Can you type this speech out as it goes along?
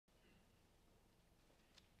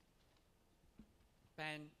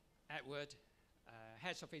Ben, Edward,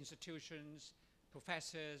 heads of institutions,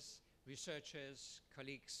 professors, researchers,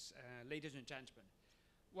 colleagues, ladies and gentlemen.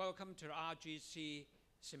 Welcome to the RGC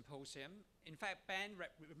Symposium. In fact, Ben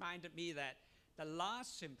reminded me that the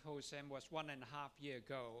last symposium was 1.5 years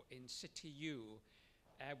ago in City U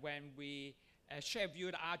when we shared view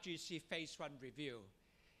the RGC Phase 1 review.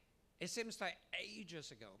 It seems like ages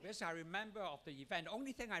ago, because I remember of the event. The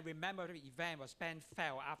only thing I remember of the event was Ben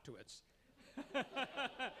fell afterwards.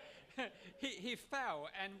 he fell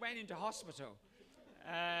and went into hospital.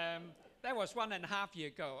 That was 1.5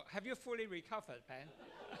 years ago. Have you fully recovered, Ben?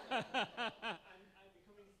 I'm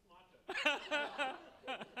becoming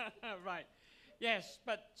smarter. Right. Yes,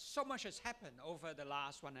 but so much has happened over the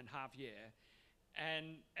last 1.5 years.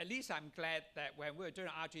 And at least I'm glad that when we're doing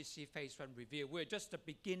RGC Phase 1 review, we're just the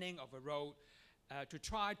beginning of a road to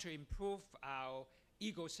try to improve our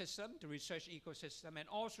ecosystem, the research ecosystem, and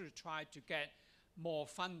also to try to get more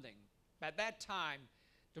funding. But at that time,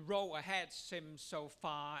 the road ahead seemed so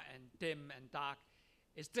far and dim and dark.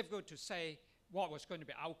 It's difficult to say what was going to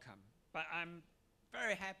be the outcome. But I'm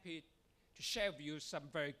very happy to share with you some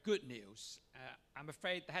very good news. I'm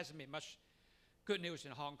afraid there hasn't been much good news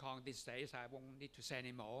in Hong Kong these days. I won't need to say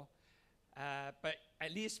any more. But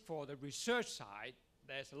at least for the research side,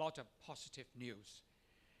 there's a lot of positive news.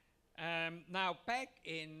 Now, back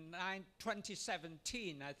in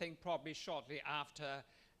 2017, I think probably shortly after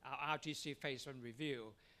our RGC Phase 1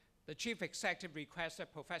 review, the Chief Executive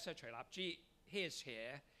requested Professor Chui Lap-Ji, he is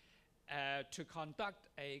here, to conduct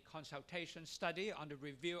a consultation study on the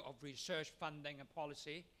review of research funding and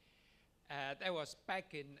policy. That was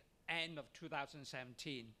back in end of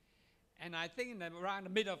 2017. And I think around the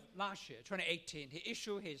middle of last year, 2018, he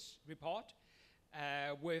issued his report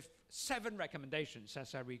with 7 recommendations,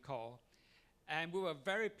 as I recall. And we were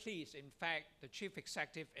very pleased. In fact, the Chief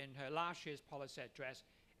Executive in her last year's policy address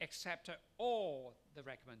accepted all the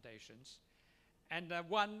recommendations. And the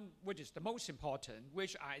one which is the most important,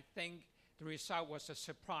 which I think the result was a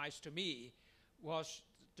surprise to me, was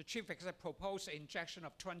the Chief Executive proposed an injection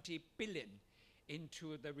of 20 billion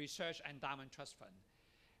into the Research Endowment Trust Fund.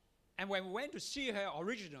 And when we went to see her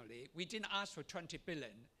originally, we didn't ask for 20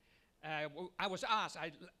 billion. I was asked,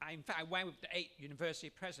 in fact, I went with the 8 university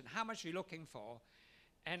president, how much are you looking for?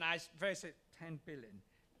 And I said 10 billion.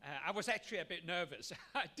 I was actually a bit nervous.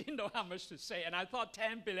 I didn't know how much to say, and I thought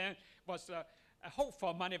 10 billion was a hope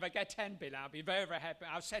for money. If I get 10 billion, I'll be very, very happy.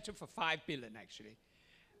 I'll settle for 5 billion, actually.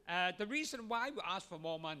 The reason why we asked for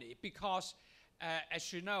more money, because,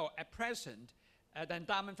 as you know, at present, the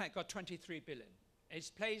endowment fund got 23 billion. It's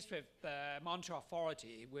placed with the Monetary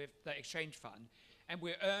Authority, with the exchange fund, and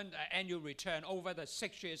we earned an annual return over the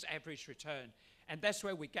 6 years average return. And that's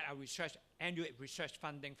where we get our annual research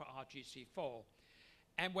funding for RGC4.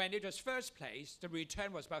 And when it was first placed, the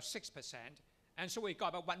return was about 6%. And so we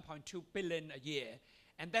got about 1.2 billion a year.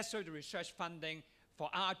 And that's where the research funding for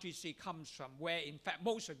RGC comes from, where in fact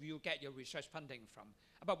most of you get your research funding from,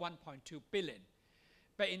 about 1.2 billion.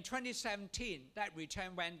 But in 2017, that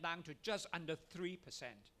return went down to just under 3%.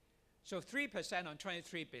 So 3% on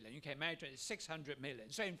 23 billion, you can imagine it's 600 million.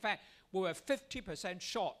 So in fact, we were 50%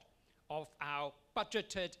 short of our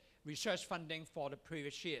budgeted research funding for the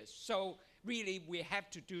previous years. So really, we have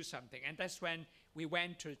to do something. And that's when we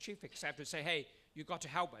went to the Chief Executive to say, hey, you got to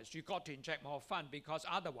help us. You got to inject more fund, because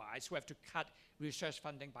otherwise we have to cut research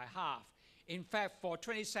funding by half. In fact, for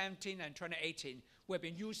 2017 and 2018, we've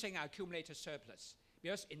been using our accumulated surplus.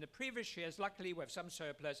 Because in the previous years, luckily, we have some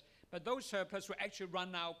surplus, but those surplus will actually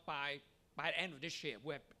run out by the end of this year.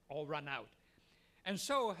 We have all run out. And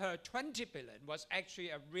so her 20 billion was actually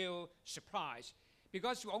a real surprise,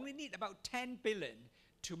 because you only need about 10 billion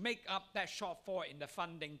to make up that shortfall in the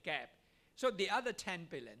funding gap. So the other 10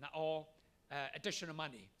 billion are all additional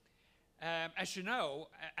money. As you know,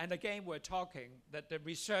 and again, we're talking that the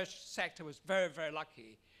research sector was very, very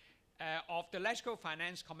lucky. Of the Legislative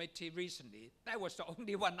Finance Committee recently, that was the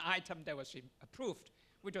only one item that was approved,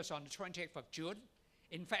 which was on the 28th of June.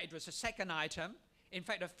 In fact, it was the second item. In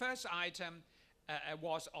fact, the first item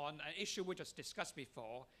was on an issue which was discussed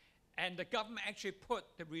before, and the government actually put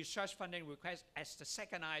the research funding request as the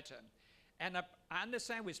second item. And I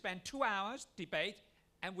understand we spent 2 hours debate,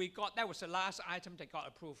 and that was the last item that got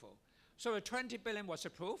approval. So the 20 billion was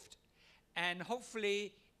approved, and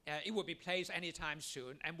hopefully it will be placed anytime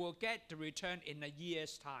soon, and we'll get the return in a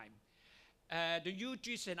year's time. The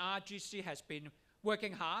UGC and RGC has been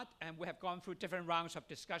working hard, and we have gone through different rounds of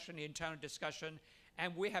discussion, internal discussion,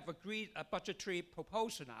 and we have agreed a budgetary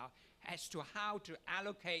proposal now as to how to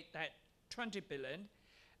allocate that 20 billion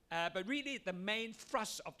But really, the main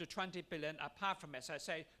thrust of the 20 billion, apart from, as I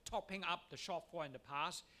say, topping up the shortfall in the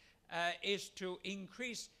past, is to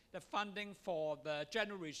increase the funding for the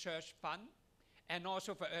General Research Fund and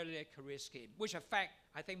also for Early Career Scheme, which affect,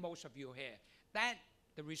 I think, most of you here.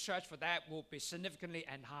 The research for that will be significantly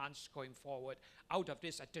enhanced going forward out of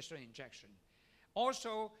this additional injection.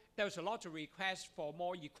 Also, there's a lot of requests for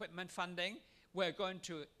more equipment funding. We're going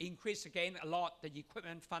to increase again a lot the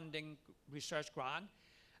equipment funding research grant.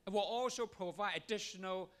 We'll also provide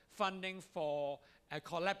additional funding for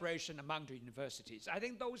collaboration among the universities. I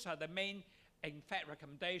think those are the main, in fact,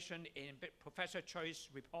 recommendation in Professor Choi's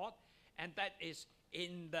report, and that is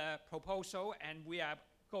in the proposal, and we are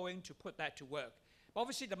going to put that to work. But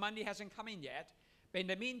obviously, the money hasn't come in yet, but in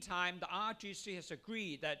the meantime, the RGC has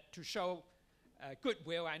agreed that to show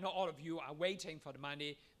goodwill, I know all of you are waiting for the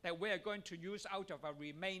money, that we are going to use out of our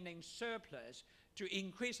remaining surplus to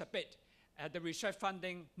increase a bit the research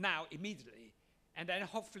funding now immediately. And then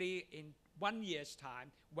hopefully in 1 year's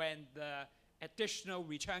time, when the additional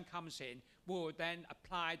return comes in, we'll then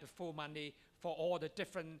apply the full money for all the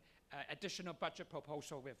different additional budget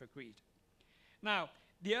proposals we've agreed. Now,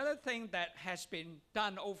 the other thing that has been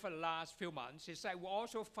done over the last few months is that we'll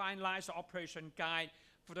also finalize the operation guide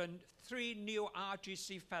for the 3 new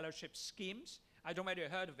RGC fellowship schemes. I don't know whether you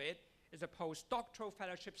heard of it. It's a postdoctoral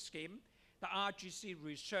fellowship scheme, the RGC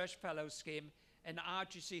Research Fellow Scheme, and the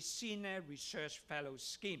RGC Senior Research Fellow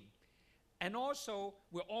Scheme. And also,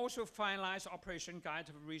 we'll also finalize the operation guide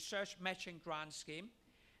of the Research Matching Grant Scheme.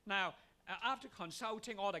 Now, after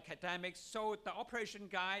consulting all the academics, so the operation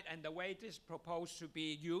guide and the way this is proposed to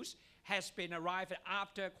be used has been arrived at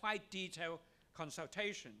after quite detailed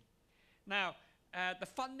consultation. Now, the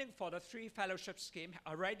funding for the 3 fellowship schemes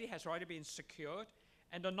has already been secured,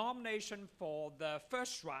 and the nomination for the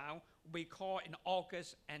first round we call in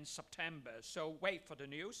August and September. So wait for the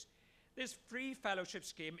news. This 3 fellowship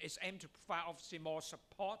scheme is aimed to provide obviously more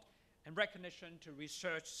support and recognition to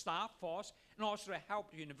research staff force, and also to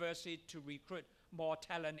help the university to recruit more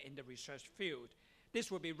talent in the research field. This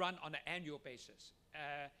will be run on an annual basis.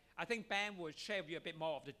 I think Ben will share with you a bit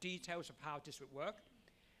more of the details of how this would work.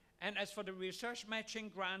 And as for the research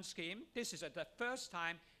matching grant scheme, this is the first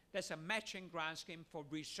time there's a matching grant scheme for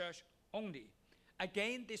research only.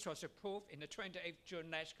 Again, this was approved in the 28th June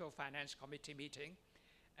National Finance Committee meeting.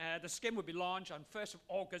 The scheme will be launched on 1st of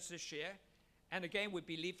August this year. And again, we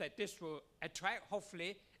believe that this will attract,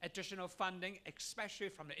 hopefully, additional funding, especially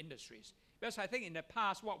from the industries. Because I think in the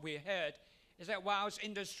past, what we heard is that whilst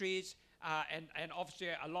industries and obviously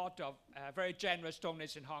a lot of very generous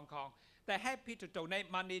donors in Hong Kong, they're happy to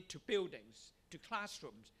donate money to buildings, to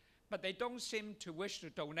classrooms, but they don't seem to wish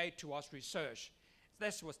to donate towards research.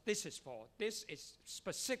 That's what this is for. This is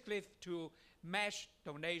specifically to match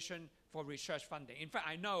donation for research funding. In fact,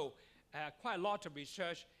 I know quite a lot of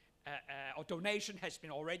research or donation has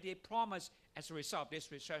been already promised as a result of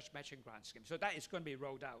this research matching grant scheme. So that is going to be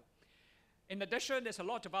rolled out. In addition, there's a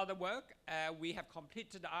lot of other work. We have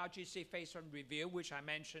completed the RGC Phase 1 review, which I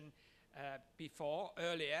mentioned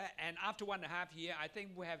earlier. And after 1.5 years, I think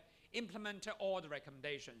we have implemented all the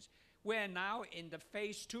recommendations. We're now in the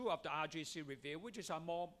Phase 2 of the RGC review, which is on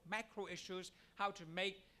more macro issues, how to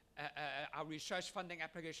make our research funding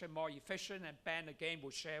application more efficient, and Ben again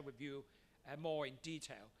will share with you more in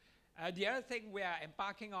detail. The other thing we are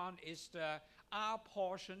embarking on is the R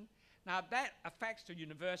portion. Now that affects the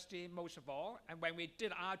university most of all, and when we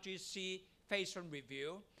did RGC Phase 1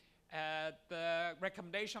 review, the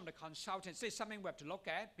recommendation of the consultants is something we have to look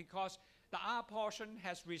at, because the R portion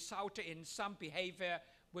has resulted in some behavior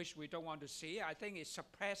which we don't want to see. I think it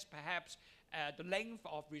suppressed perhaps the length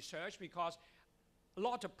of research, because a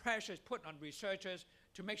lot of pressure is put on researchers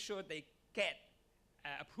to make sure they get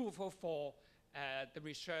approval for the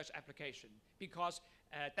research application, because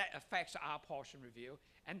that affects our portion review,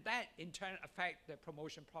 and that in turn affects the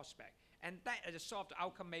promotion prospect. And that is a sort of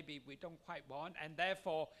outcome maybe we don't quite want, and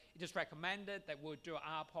therefore it is recommended that we'll do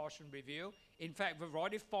our portion review. In fact, we've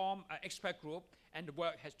already formed an expert group, and the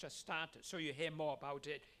work has just started, so you'll hear more about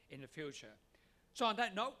it in the future. So on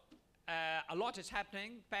that note, a lot is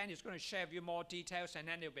happening. Ben is going to share with you more details, and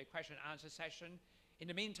then there'll be a question and answer session. In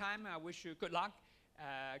the meantime, I wish you good luck.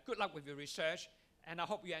 Good luck with your research, and I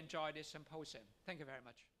hope you enjoy this symposium. Thank you very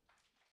much.